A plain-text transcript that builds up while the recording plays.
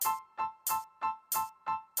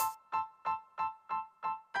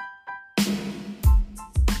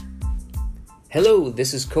Hello,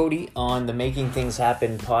 this is Cody on the Making Things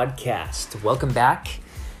Happen podcast. Welcome back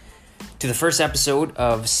to the first episode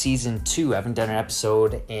of season 2. I haven't done an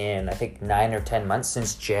episode in, I think, 9 or 10 months,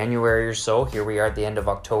 since January or so. Here we are at the end of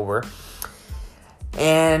October.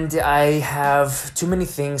 And I have too many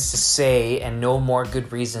things to say and no more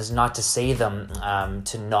good reasons not to say them,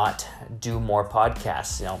 to not do more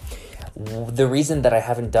podcasts. The reason that I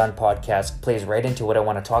haven't done podcasts plays right into what I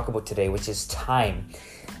want to talk about today, which is time.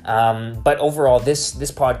 But overall, this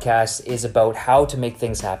podcast is about how to make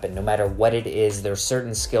things happen, no matter what it is. There are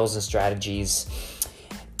certain skills and strategies,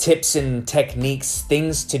 tips and techniques,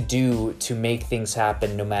 things to do to make things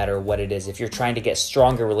happen, no matter what it is. If you're trying to get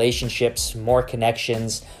stronger relationships, more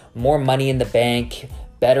connections, more money in the bank,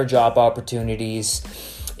 better job opportunities,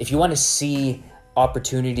 if you want to see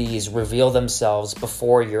opportunities reveal themselves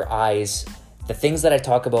before your eyes, the things that I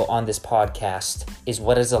talk about on this podcast is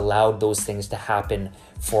what has allowed those things to happen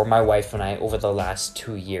for my wife and I over the last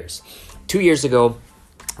 2 years. 2 years ago,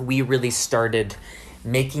 we really started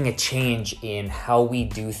making a change in how we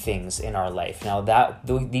do things in our life. Now,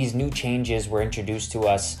 these new changes were introduced to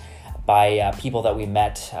us by people that we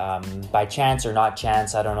met by chance or not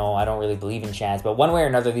chance. I don't know. I don't really believe in chance. But one way or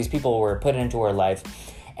another, these people were put into our life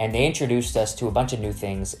and they introduced us to a bunch of new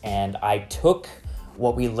things. And I took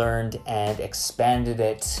what we learned and expanded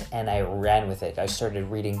it, and I ran with it. I started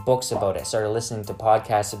reading books about it, started listening to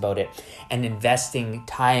podcasts about it, and investing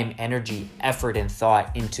time, energy, effort, and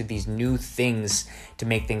thought into these new things to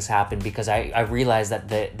make things happen, because I realized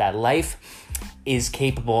that life is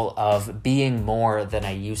capable of being more than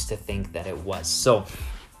I used to think that it was. So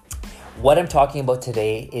what I'm talking about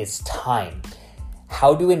today is time.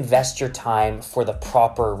 How to invest your time for the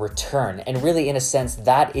proper return. And really, in a sense,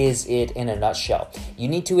 that is it in a nutshell. You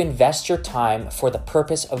need to invest your time for the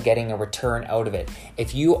purpose of getting a return out of it.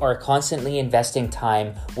 If you are constantly investing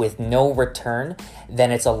time with no return,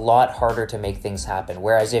 then it's a lot harder to make things happen.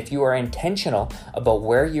 Whereas if you are intentional about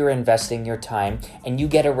where you're investing your time and you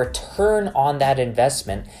get a return on that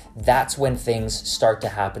investment, that's when things start to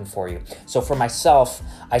happen for you. So for myself,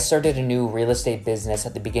 I started a new real estate business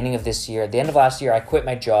at the beginning of this year. At the end of last year, I quit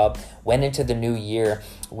my job, went into the new year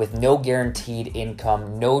with no guaranteed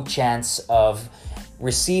income, no chance of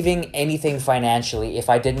receiving anything financially if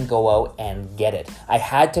I didn't go out and get it. I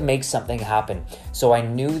had to make something happen. So I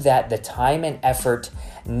knew that the time and effort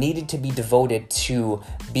needed to be devoted to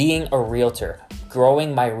being a realtor,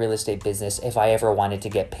 growing my real estate business if I ever wanted to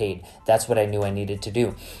get paid. That's what I knew I needed to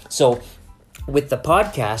do. So with the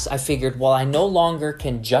podcast, I figured, well, I no longer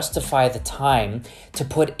can justify the time to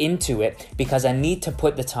put into it because I need to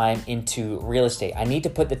put the time into real estate. I need to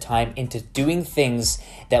put the time into doing things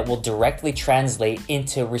that will directly translate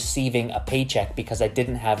into receiving a paycheck because I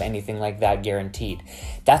didn't have anything like that guaranteed.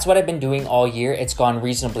 That's what I've been doing all year. It's gone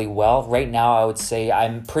reasonably well. Right now, I would say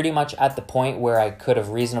I'm pretty much at the point where I could have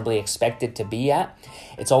reasonably expected to be at.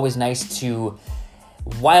 It's always nice to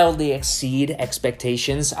wildly exceed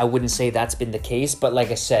expectations. I wouldn't say that's been the case, but like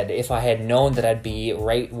I said, if I had known that I'd be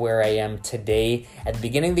right where I am today at the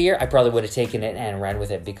beginning of the year, I probably would have taken it and ran with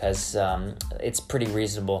it because it's pretty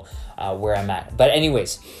reasonable where I'm at. But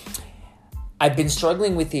anyways, I've been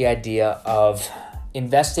struggling with the idea of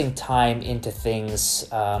investing time into things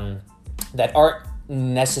that aren't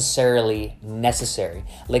necessarily necessary,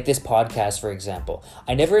 like this podcast, for example.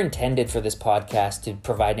 I never intended for this podcast to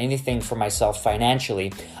provide anything for myself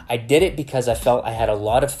financially. I did it because I felt I had a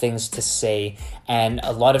lot of things to say and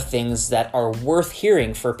a lot of things that are worth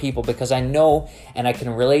hearing for people, because I know and I can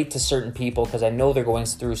relate to certain people because I know they're going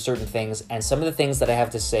through certain things, and some of the things that I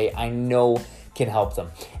have to say I know can help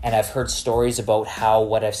them. And I've heard stories about how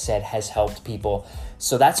what I've said has helped people.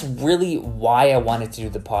 So that's really why I wanted to do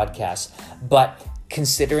the podcast. But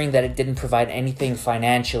considering that it didn't provide anything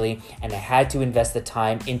financially and I had to invest the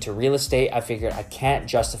time into real estate, I figured I can't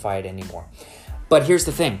justify it anymore. But here's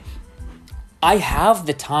the thing. I have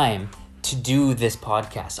the time to do this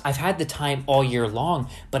podcast. I've had the time all year long,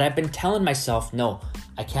 but I've been telling myself, no,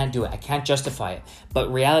 I can't do it. I can't justify it.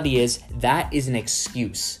 But reality is that is an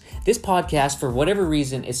excuse. This podcast, for whatever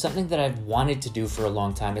reason, is something that I've wanted to do for a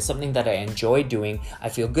long time. It's something that I enjoy doing. I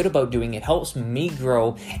feel good about doing. It helps me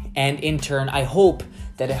grow. And in turn, I hope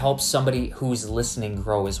that it helps somebody who's listening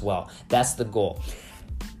grow as well. That's the goal.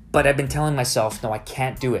 But I've been telling myself, no, I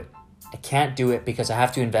can't do it. I can't do it because I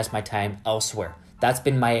have to invest my time elsewhere. That's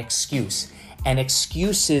been my excuse. And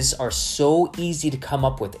excuses are so easy to come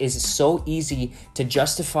up with. It's so easy to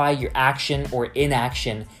justify your action or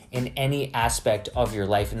inaction in any aspect of your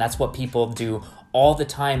life. And that's what people do all the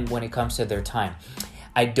time when it comes to their time.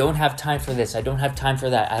 I don't have time for this. I don't have time for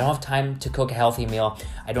that. I don't have time to cook a healthy meal.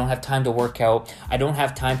 I don't have time to work out. I don't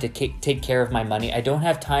have time to take care of my money. I don't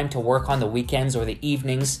have time to work on the weekends or the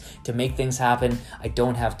evenings to make things happen. I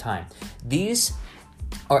don't have time. These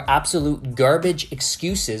are absolute garbage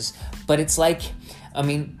excuses, but it's like,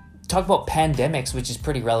 talk about pandemics, which is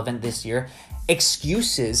pretty relevant this year.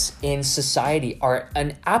 Excuses in society are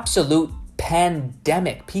an absolute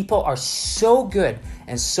pandemic. People are so good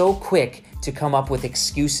and so quick to come up with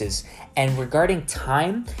excuses. And regarding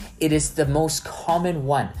time, it is the most common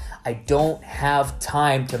one. I don't have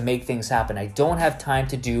time to make things happen. I don't have time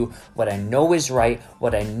to do what I know is right,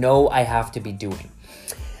 what I know I have to be doing.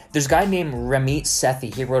 There's a guy named Ramit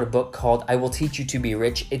Sethi. He wrote a book called I Will Teach You to Be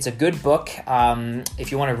Rich. It's a good book.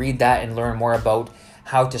 If you want to read that and learn more about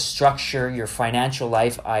how to structure your financial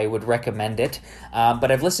life, I would recommend it.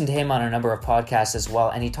 But I've listened to him on a number of podcasts as well,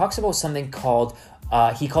 and he talks about something called,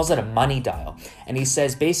 he calls it a money dial. And he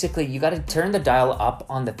says, basically, you got to turn the dial up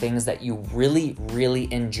on the things that you really,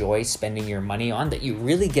 really enjoy spending your money on, that you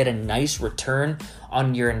really get a nice return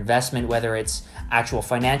on your investment, whether it's actual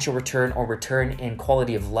financial return or return in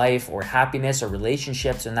quality of life or happiness or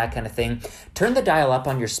relationships and that kind of thing. Turn the dial up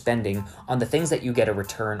on your spending on the things that you get a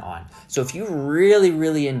return on. So if you really,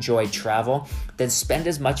 really enjoy travel, then spend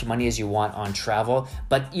as much money as you want on travel,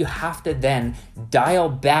 but you have to then dial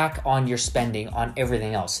back on your spending on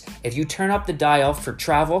everything else. If you turn up the dial for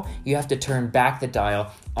travel, you have to turn back the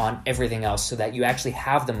dial on everything else so that you actually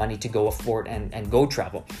have the money to go afford and go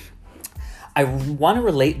travel. I want to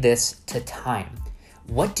relate this to time.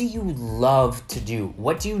 What do you love to do?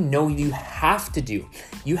 What do you know you have to do?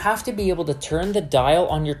 You have to be able to turn the dial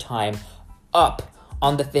on your time up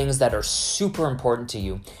on the things that are super important to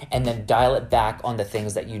you and then dial it back on the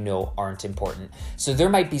things that you know aren't important. So there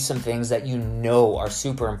might be some things that you know are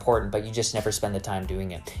super important, but you just never spend the time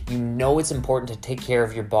doing it. You know it's important to take care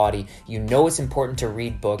of your body. You know it's important to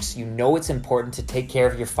read books. You know it's important to take care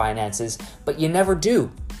of your finances, but you never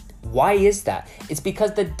do. Why is that? It's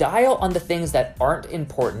because the dial on the things that aren't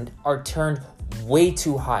important are turned way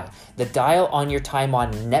too high. The dial on your time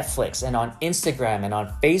on Netflix and on Instagram and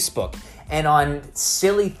on Facebook and on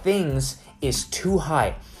silly things is too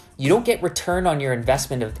high. You don't get return on your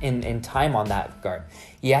investment in time on that regard.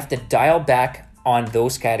 You have to dial back on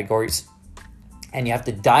those categories and you have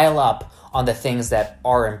to dial up on the things that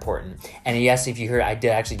are important. And yes, if you heard, I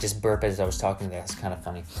did actually just burp as I was talking. That's kind of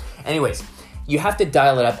funny. Anyways, you have to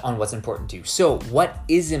dial it up on what's important to you. So what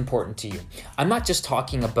is important to you? I'm not just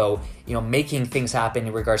talking about, making things happen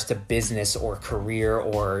in regards to business or career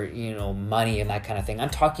or, money and that kind of thing.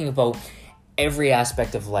 I'm talking about every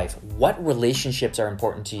aspect of life. What relationships are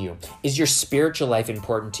important to you? Is your spiritual life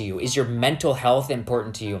important to you? Is your mental health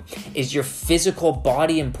important to you? Is your physical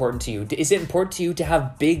body important to you? Is it important to you to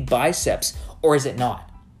have big biceps or is it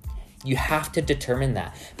not? You have to determine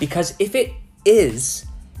that, because if it is,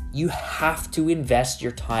 you have to invest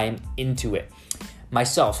your time into it.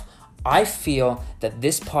 Myself, I feel that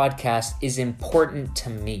this podcast is important to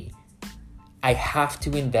me. I have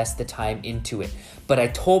to invest the time into it. But I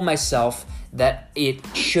told myself that it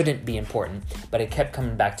shouldn't be important, but I kept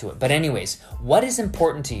coming back to it. But anyways, what is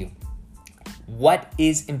important to you? What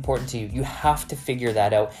is important to you? You have to figure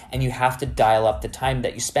that out and you have to dial up the time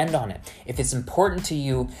that you spend on it. If it's important to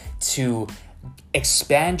you to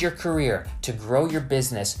expand your career, to grow your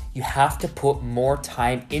business, you have to put more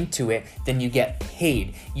time into it than you get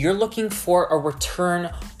paid. You're looking for a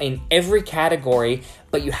return in every category,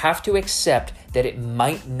 but you have to accept that it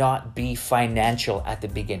might not be financial at the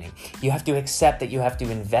beginning. You have to accept that you have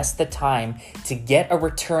to invest the time to get a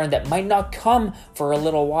return that might not come for a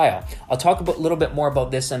little while. I'll talk a little bit more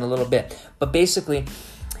about this in a little bit, but basically,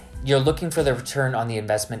 you're looking for the return on the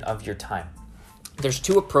investment of your time. There's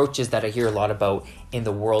two approaches that I hear a lot about in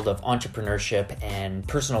the world of entrepreneurship and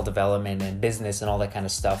personal development and business and all that kind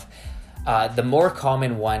of stuff. The more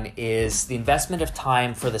common one is the investment of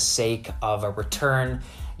time for the sake of a return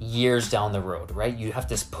years down the road, right? You have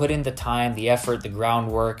to put in the time, the effort, the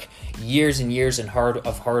groundwork, years and years of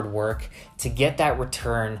hard work to get that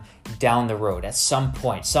return down the road at some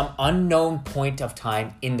point, some unknown point of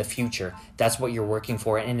time in the future. That's what you're working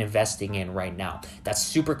for and investing in right now. That's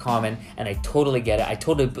super common and I totally get it. I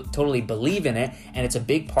totally believe in it, and it's a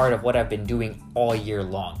big part of what I've been doing all year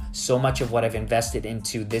long. So much of what I've invested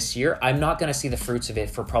into this year, I'm not going to see the fruits of it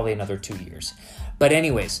for probably another 2 years. But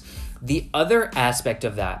anyways, the other aspect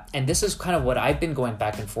of that, and this is kind of what I've been going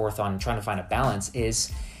back and forth on trying to find a balance,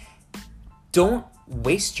 is don't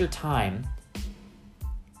waste your time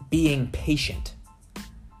being patient.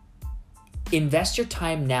 Invest your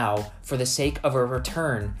time now for the sake of a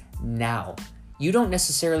return now. you don't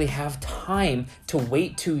necessarily have time to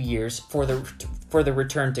wait 2 years for the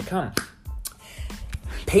return to come.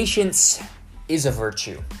 Patience is a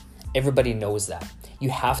virtue. Everybody knows that. You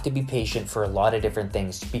have to be patient for a lot of different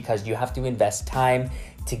things because you have to invest time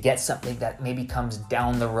to get something that maybe comes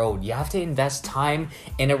down the road. You have to invest time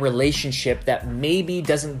in a relationship that maybe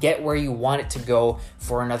doesn't get where you want it to go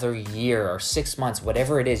for another year or 6 months,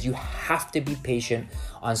 whatever it is. You have to be patient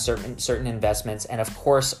on certain investments, and of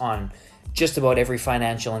course on just about every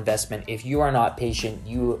financial investment. If you are not patient,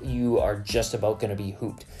 you are just about going to be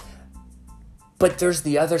hooped. But there's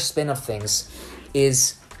the other spin of things,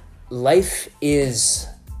 is life is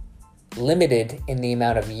limited in the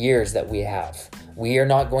amount of years that we have. We are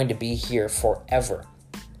not going to be here forever.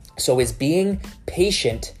 So is being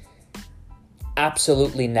patient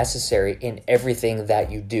absolutely necessary in everything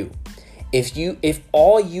that you do? If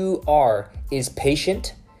all you are is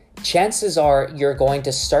patient, chances are you're going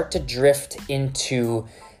to start to drift into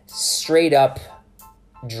straight up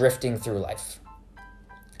drifting through life.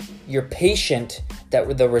 You're patient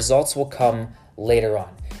that the results will come later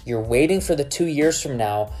on. You're waiting for the 2 years from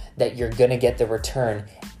now that you're going to get the return,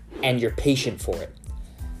 and you're patient for it.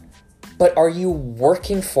 But are you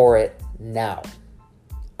working for it now?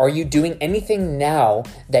 Are you doing anything now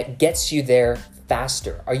that gets you there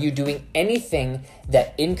faster? Are you doing anything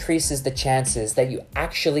that increases the chances that you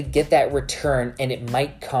actually get that return and it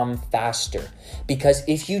might come faster? Because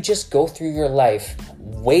if you just go through your life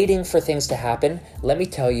waiting for things to happen, let me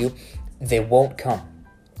tell you, they won't come.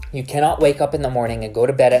 You cannot wake up in the morning and go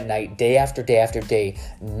to bed at night, day after day after day,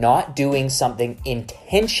 not doing something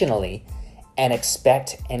intentionally and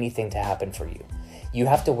expect anything to happen for you. You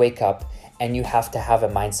have to wake up and you have to have a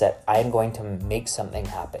mindset, I'm going to make something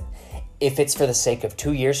happen. If it's for the sake of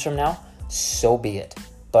 2 years from now, so be it.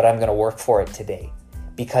 But I'm going to work for it today.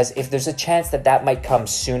 Because if there's a chance that that might come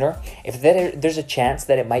sooner, if there's a chance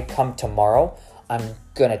that it might come tomorrow, I'm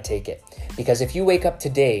going to take it. Because if you wake up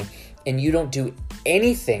today and you don't do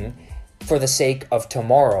anything for the sake of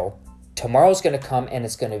tomorrow, tomorrow's going to come and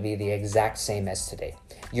it's going to be the exact same as today.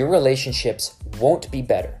 Your relationships won't be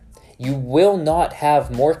better. You will not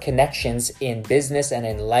have more connections in business and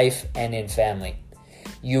in life and in family.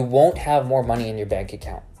 You won't have more money in your bank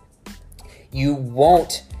account. You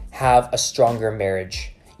won't have a stronger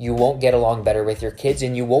marriage. You won't get along better with your kids,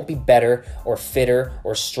 and you won't be better or fitter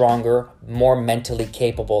or stronger, more mentally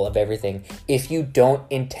capable of everything if you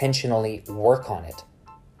don't intentionally work on it.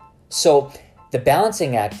 So the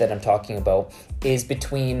balancing act that I'm talking about is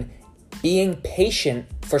between being patient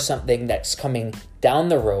for something that's coming down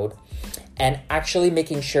the road and actually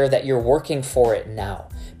making sure that you're working for it now.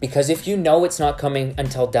 Because if you know it's not coming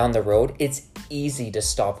until down the road, it's easy to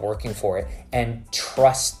stop working for it and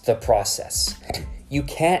trust the process. You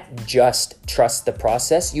can't just trust the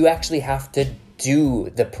process. You actually have to do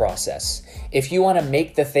the process. If you want to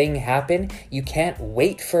make the thing happen, you can't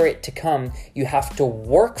wait for it to come. You have to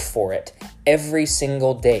work for it every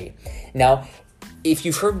single day. Now, if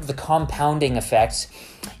you've heard of the compounding effect,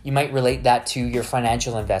 you might relate that to your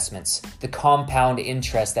financial investments. The compound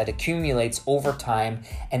interest that accumulates over time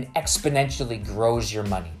and exponentially grows your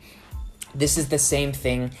money. This is the same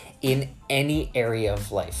thing in any area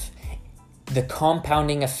of life. The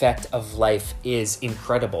compounding effect of life is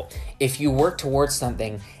incredible. If you work towards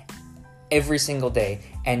something every single day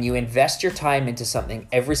and you invest your time into something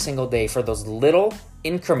every single day for those little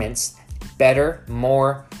increments, better,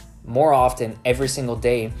 more often every single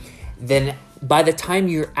day, then by the time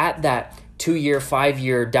you're at that 2-year,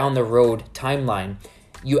 5-year down the road timeline,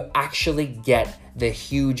 you actually get the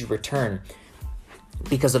huge return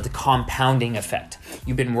because of the compounding effect.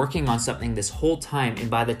 You've been working on something this whole time, and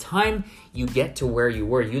by the time you get to where you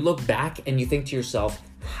were, you look back and you think to yourself,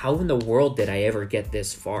 how in the world did I ever get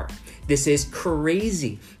this far? This is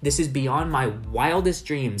crazy. This is beyond my wildest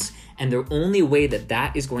dreams. And the only way that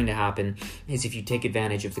that is going to happen is if you take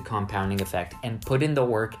advantage of the compounding effect and put in the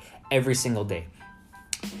work every single day.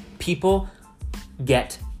 People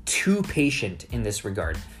get too patient in this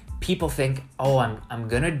regard. People think, oh, I'm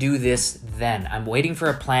going to do this then. I'm waiting for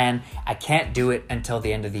a plan. I can't do it until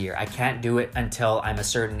the end of the year. I can't do it until I'm a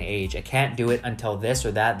certain age. I can't do it until this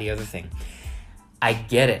or that, the other thing. I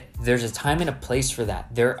get it. There's a time and a place for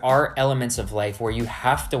that. There are elements of life where you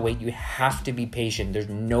have to wait. You have to be patient. There's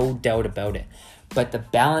no doubt about it. But the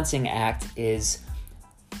balancing act is,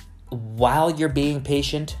 while you're being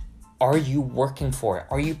patient, are you working for it?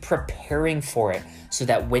 Are you preparing for it so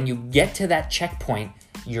that when you get to that checkpoint,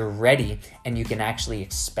 you're ready and you can actually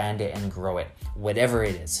expand it and grow it? Whatever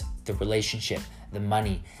it is, the relationship, the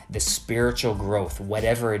money, the spiritual growth,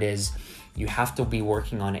 whatever it is, you have to be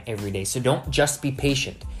working on it every day. So don't just be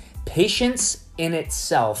patient. Patience in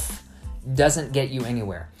itself doesn't get you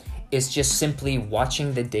anywhere. It's just simply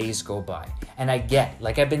watching the days go by. And I get,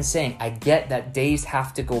 like I've been saying, I get that days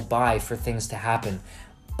have to go by for things to happen.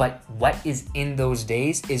 But what is in those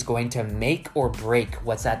days is going to make or break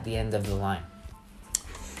what's at the end of the line.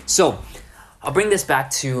 So I'll bring this back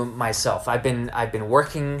to myself. I've been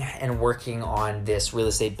working on this real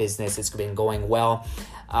estate business. It's been going well,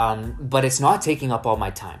 but it's not taking up all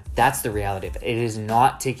my time. That's the reality of it. It is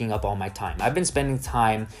not taking up all my time. I've been spending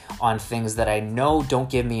time on things that I know don't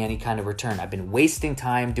give me any kind of return. I've been wasting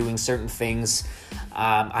time doing certain things.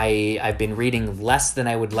 I've been reading less than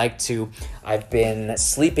I would like to. I've been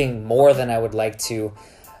sleeping more than I would like to.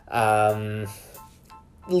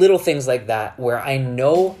 Little things like that where I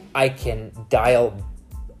know I can dial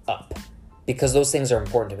up because those things are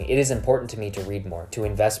important to me. It is important to me to read more, to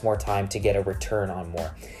invest more time, to get a return on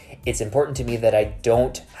more. It's important to me that I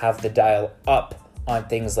don't have the dial up on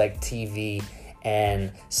things like TV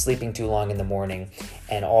and sleeping too long in the morning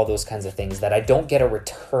and all those kinds of things that I don't get a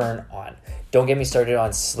return on. Don't get me started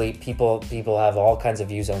on sleep. People have all kinds of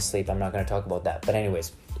views on sleep. I'm not going to talk about that. But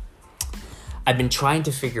anyways, I've been trying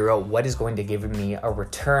to figure out what is going to give me a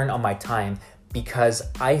return on my time because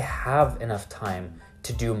I have enough time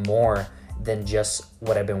to do more than just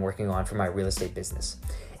what I've been working on for my real estate business.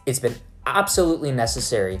 It's been absolutely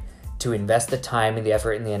necessary to invest the time and the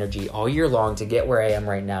effort and the energy all year long to get where I am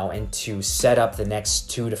right now and to set up the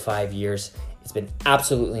next 2 to 5 years. It's been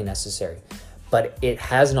absolutely necessary, but it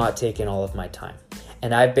has not taken all of my time.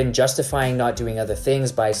 And I've been justifying not doing other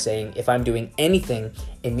things by saying if I'm doing anything,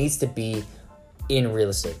 it needs to be in real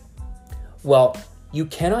estate. Well, you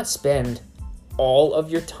cannot spend all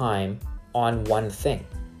of your time on one thing.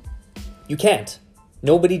 You can't.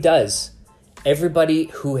 Nobody does. Everybody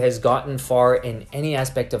who has gotten far in any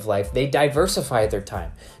aspect of life, they diversify their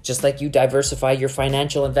time. Just like you diversify your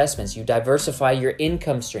financial investments, you diversify your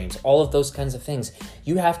income streams, all of those kinds of things.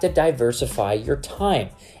 You have to diversify your time.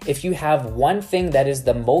 If you have one thing that is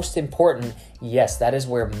the most important, yes, that is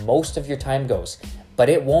where most of your time goes, but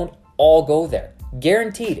it won't all go there.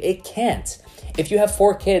 Guaranteed, it can't. If you have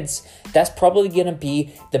 4 kids, that's probably going to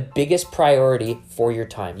be the biggest priority for your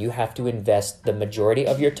time. You have to invest the majority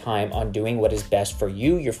of your time on doing what is best for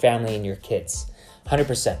you, your family, and your kids.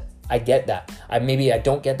 100%. I get that. I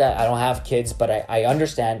don't get that. I don't have kids, but I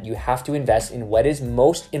understand you have to invest in what is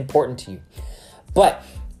most important to you. But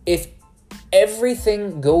if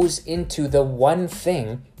everything goes into the one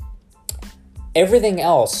thing, everything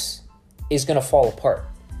else is going to fall apart.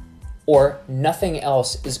 Or nothing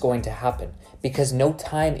else is going to happen because no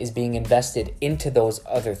time is being invested into those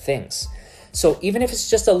other things. So even if it's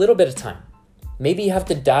just a little bit of time, maybe you have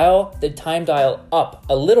to dial the time dial up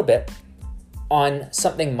a little bit on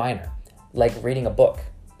something minor, like reading a book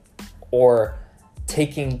or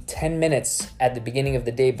taking 10 minutes at the beginning of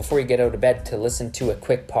the day before you get out of bed to listen to a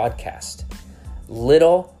quick podcast.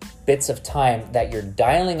 Little bits of time that you're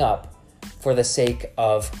dialing up for the sake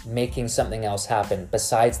of making something else happen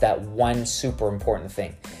besides that one super important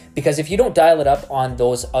thing. Because if you don't dial it up on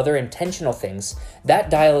those other intentional things, that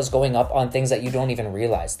dial is going up on things that you don't even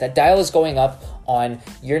realize. That dial is going up on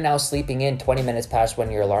you're now sleeping in 20 minutes past when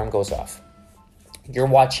your alarm goes off. You're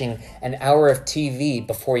watching an hour of TV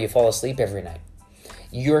before you fall asleep every night.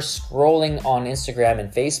 You're scrolling on Instagram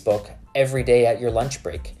and Facebook every day at your lunch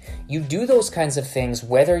break. You do those kinds of things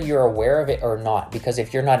whether you're aware of it or not, because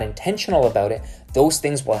if you're not intentional about it, those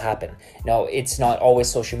things will happen. Now, it's not always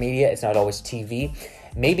social media, it's not always TV.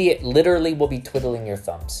 Maybe it literally will be twiddling your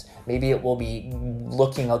thumbs. Maybe it will be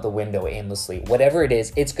looking out the window aimlessly. Whatever it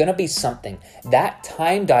is, it's going to be something. That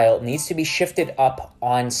time dial needs to be shifted up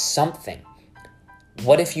on something.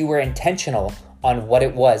 What if you were intentional on what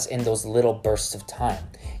it was in those little bursts of time?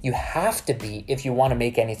 You have to be if you want to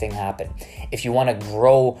make anything happen. If you want to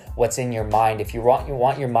grow what's in your mind, if you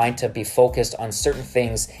want your mind to be focused on certain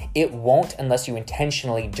things, it won't unless you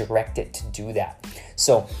intentionally direct it to do that.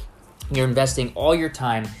 So you're investing all your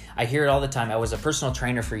time. I hear it all the time. I was a personal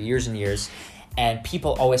trainer for years and years, and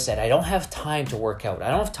people always said, I don't have time to work out. I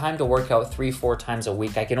don't have time to work out 3-4 times a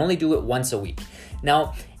week. I can only do it once a week.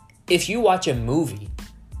 Now, if you watch a movie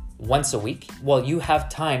once a week, well, you have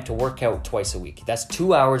time to work out twice a week. That's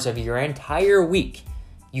 2 hours of your entire week.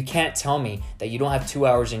 You can't tell me that you don't have 2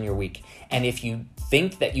 hours in your week. And if you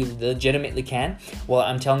think that you legitimately can, well,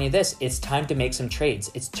 I'm telling you this, it's time to make some trades.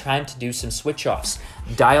 It's time to do some switch offs.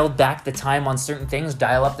 Dial back the time on certain things,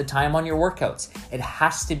 dial up the time on your workouts. It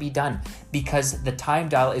has to be done because the time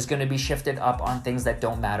dial is going to be shifted up on things that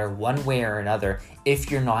don't matter one way or another if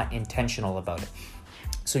you're not intentional about it.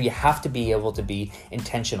 So you have to be able to be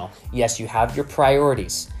intentional. Yes, you have your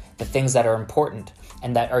priorities, the things that are important.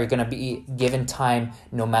 and that are going to be given time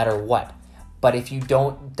no matter what. But if you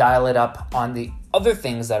don't dial it up on the other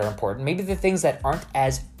things that are important, maybe the things that aren't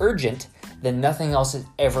as urgent, then nothing else is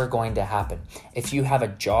ever going to happen. If you have a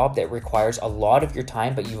job that requires a lot of your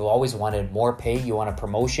time, but you've always wanted more pay, you want a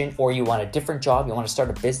promotion, or you want a different job, you want to start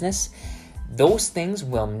a business, those things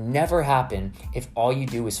will never happen if all you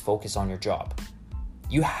do is focus on your job.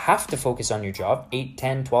 You have to focus on your job, 8,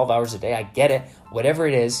 10, 12 hours a day. I get it, whatever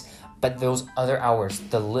it is, but those other hours,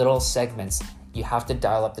 the little segments, you have to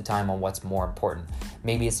dial up the time on what's more important.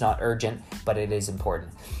 Maybe it's not urgent, but it is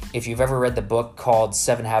important. If you've ever read the book called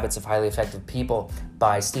 7 Habits of Highly Effective People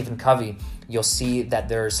by Stephen Covey, you'll see that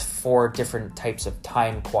there's 4 different types of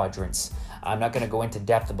time quadrants. I'm not going to go into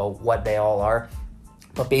depth about what they all are,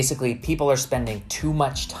 but basically people are spending too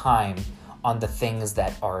much time on the things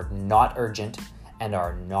that are not urgent and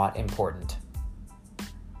are not important.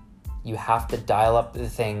 You have to dial up the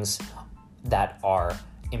things that are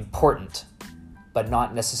important, but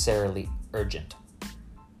not necessarily urgent.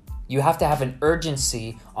 You have to have an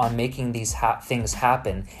urgency on making these things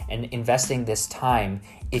happen and investing this time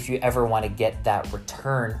if you ever want to get that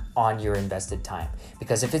return on your invested time.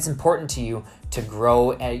 Because if it's important to you to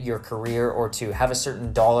grow at your career or to have a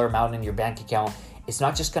certain dollar amount in your bank account, it's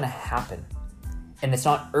not just going to happen. And it's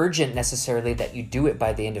not urgent necessarily that you do it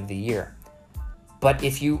by the end of the year. But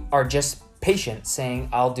if you are just patient, saying,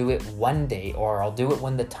 I'll do it one day or I'll do it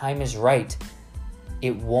when the time is right,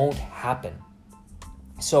 it won't happen.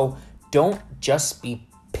 So don't just be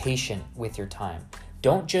patient with your time.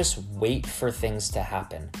 Don't just wait for things to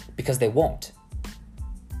happen, because they won't.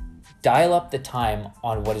 Dial up the time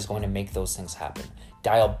on what is going to make those things happen.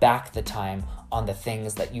 Dial back the time on the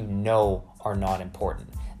things that you know are not important.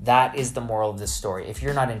 That is the moral of this story. If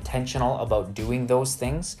you're not intentional about doing those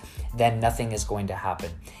things, then nothing is going to happen.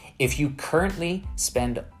 If you currently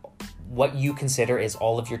spend what you consider is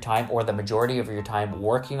all of your time or the majority of your time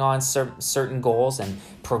working on certain goals and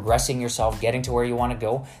progressing yourself, getting to where you want to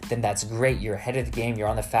go, then that's great. You're ahead of the game. You're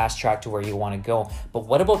on the fast track to where you want to go. But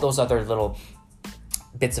what about those other little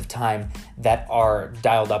bits of time that are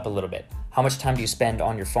dialed up a little bit? How much time do you spend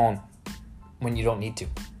on your phone when you don't need to?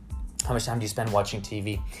 How much time do you spend watching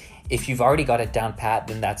TV? If you've already got it down pat,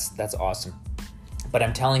 then that's awesome. But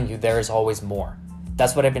I'm telling you, there is always more.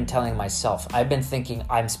 That's what I've been telling myself. I've been thinking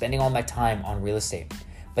I'm spending all my time on real estate.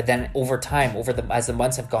 But then over time, as the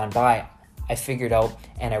months have gone by, I figured out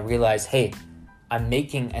and I realized, hey, I'm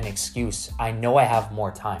making an excuse. I know I have more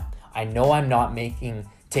time. I know I'm not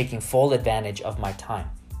taking full advantage of my time.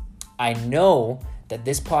 I know that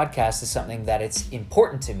this podcast is something that it's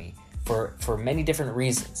important to me for many different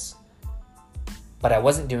reasons. But I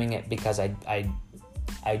wasn't doing it because I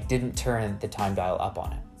didn't turn the time dial up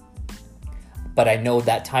on it. But I know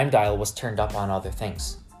that time dial was turned up on other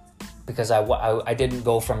things, because I didn't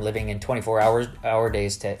go from living in 24-hour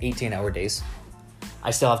days to 18-hour days.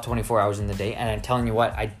 I still have 24 hours in the day, and I'm telling you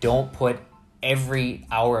what, I don't put every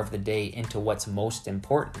hour of the day into what's most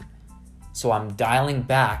important. So I'm dialing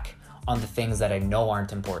back on the things that I know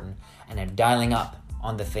aren't important, and I'm dialing up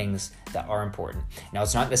on the things that are important. Now,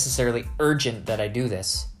 it's not necessarily urgent that I do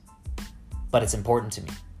this, but it's important to me.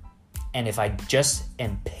 And if I just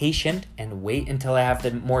am patient and wait until I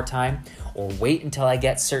have more time, or wait until I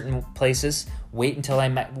get certain places, wait until I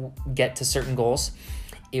get to certain goals,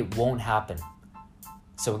 it won't happen.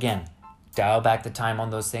 So again, dial back the time on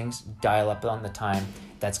those things, dial up on the time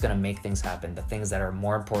that's going to make things happen, the things that are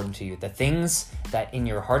more important to you, the things that in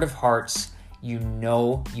your heart of hearts, you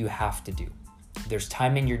know you have to do. There's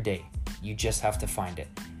time in your day. You just have to find it.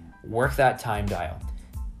 Work that time dial.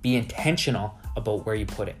 Be intentional about where you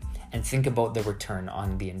put it. And think about the return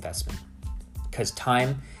on the investment. Because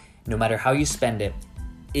time, no matter how you spend it,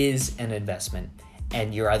 is an investment.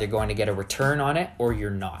 And you're either going to get a return on it or you're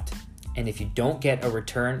not. And if you don't get a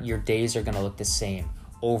return, your days are going to look the same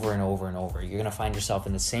over and over and over. You're going to find yourself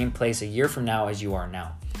in the same place a year from now as you are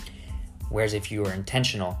now. Whereas if you are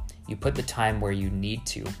intentional, you put the time where you need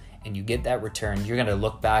to, and you get that return, you're going to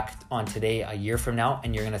look back on today a year from now,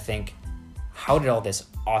 and you're going to think, how did all this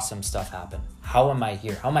awesome stuff happen? How am I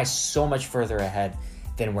here? How am I so much further ahead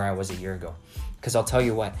than where I was a year ago? Because I'll tell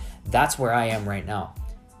you what, that's where I am right now.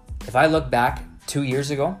 If I look back 2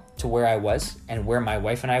 years ago to where I was and where my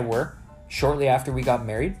wife and I were shortly after we got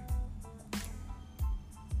married,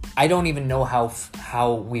 I don't even know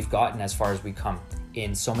how we've gotten as far as we come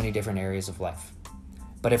in so many different areas of life.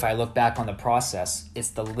 But if I look back on the process, it's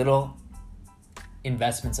the little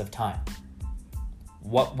investments of time.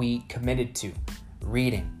 What we committed to,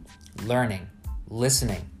 reading, learning,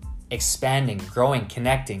 listening, expanding, growing,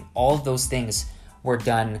 connecting, all of those things were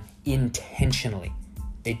done intentionally.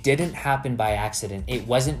 They didn't happen by accident. It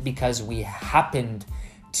wasn't because we happened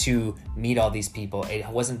to meet all these people. It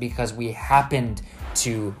wasn't because we happened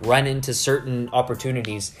to run into certain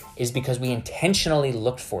opportunities. It's because we intentionally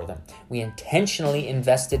looked for them. We intentionally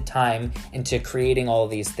invested time into creating all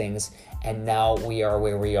of these things, and now we are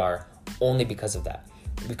where we are only because of that.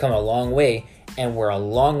 We've come a long way, and we're a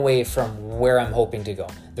long way from where I'm hoping to go.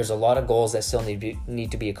 There's a lot of goals that still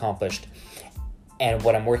need to be accomplished, and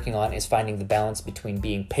what I'm working on is finding the balance between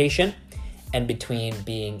being patient and between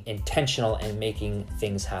being intentional and making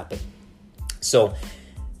things happen. So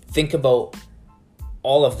think about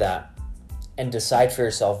all of that and decide for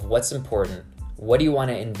yourself what's important. What do you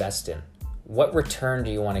want to invest in? What return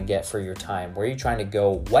do you want to get for your time? Where are you trying to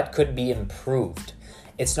go? What could be improved?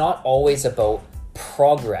 It's not always about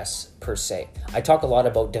progress per se. I talk a lot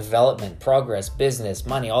about development, progress, business,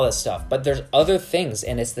 money, all that stuff, but there's other things,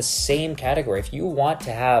 and it's the same category. If you want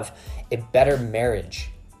to have a better marriage,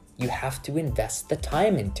 you have to invest the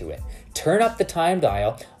time into it. Turn up the time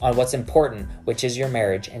dial on what's important, which is your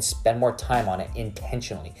marriage, and spend more time on it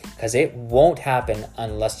intentionally, because it won't happen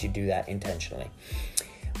unless you do that intentionally.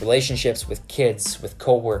 Relationships with kids, with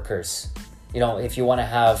coworkers. If you want to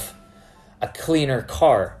have a cleaner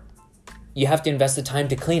car, you have to invest the time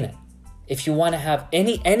to clean it. If you want to have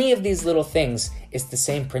any of these little things, it's the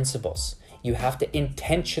same principles. You have to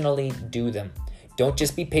intentionally do them. Don't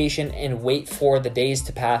just be patient and wait for the days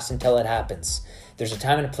to pass until it happens. There's a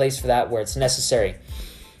time and a place for that where it's necessary,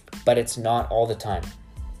 but it's not all the time.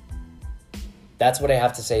 That's what I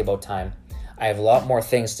have to say about time. I have a lot more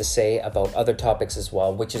things to say about other topics as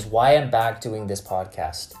well, which is why I'm back doing this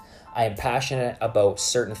podcast. I am passionate about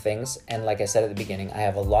certain things, and like I said at the beginning, I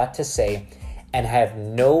have a lot to say, and I have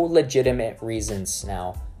no legitimate reasons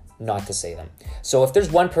now not to say them. So if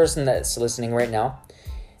there's one person that's listening right now,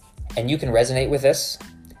 and you can resonate with this,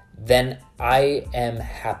 then I am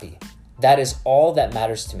happy. That is all that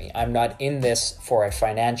matters to me. I'm not in this for a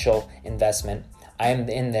financial investment. I am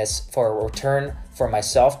in this for a return for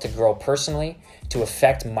myself to grow personally, to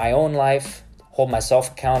affect my own life, hold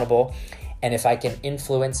myself accountable. And if I can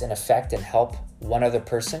influence and affect and help one other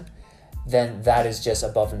person, then that is just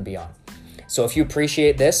above and beyond. So if you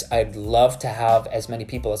appreciate this, I'd love to have as many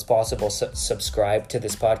people as possible subscribe to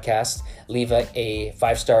this podcast. Leave a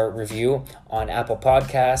 5-star review on Apple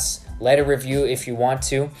Podcasts. Let a review if you want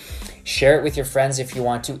to. Share it with your friends if you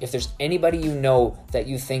want to. If there's anybody you know that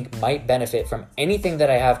you think might benefit from anything that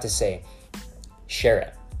I have to say, share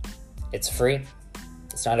it. It's free.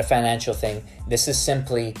 It's not a financial thing. This is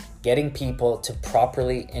simply getting people to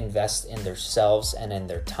properly invest in themselves and in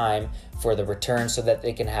their time for the return so that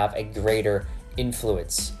they can have a greater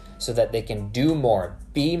influence, so that they can do more,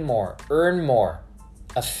 be more, earn more,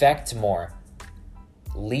 affect more,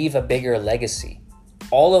 leave a bigger legacy.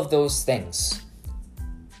 All of those things.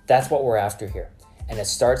 That's what we're after here. And it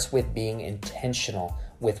starts with being intentional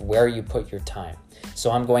with where you put your time.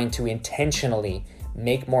 So I'm going to intentionally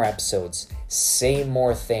make more episodes, say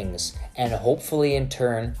more things, and hopefully in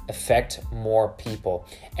turn affect more people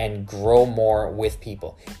and grow more with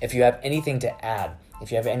people. If you have anything to add, if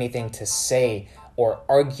you have anything to say or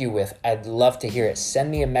argue with, I'd love to hear it.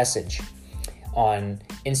 Send me a message on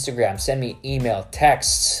Instagram, send me email,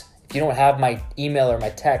 texts. If you don't have my email or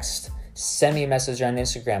my text, send me a message on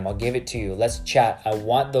Instagram. I'll give it to you. Let's chat. I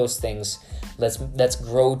want those things. Let's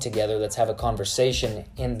grow together. Let's have a conversation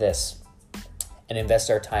in this and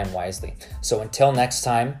invest our time wisely. So until next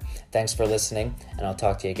time, thanks for listening, and I'll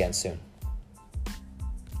talk to you again soon.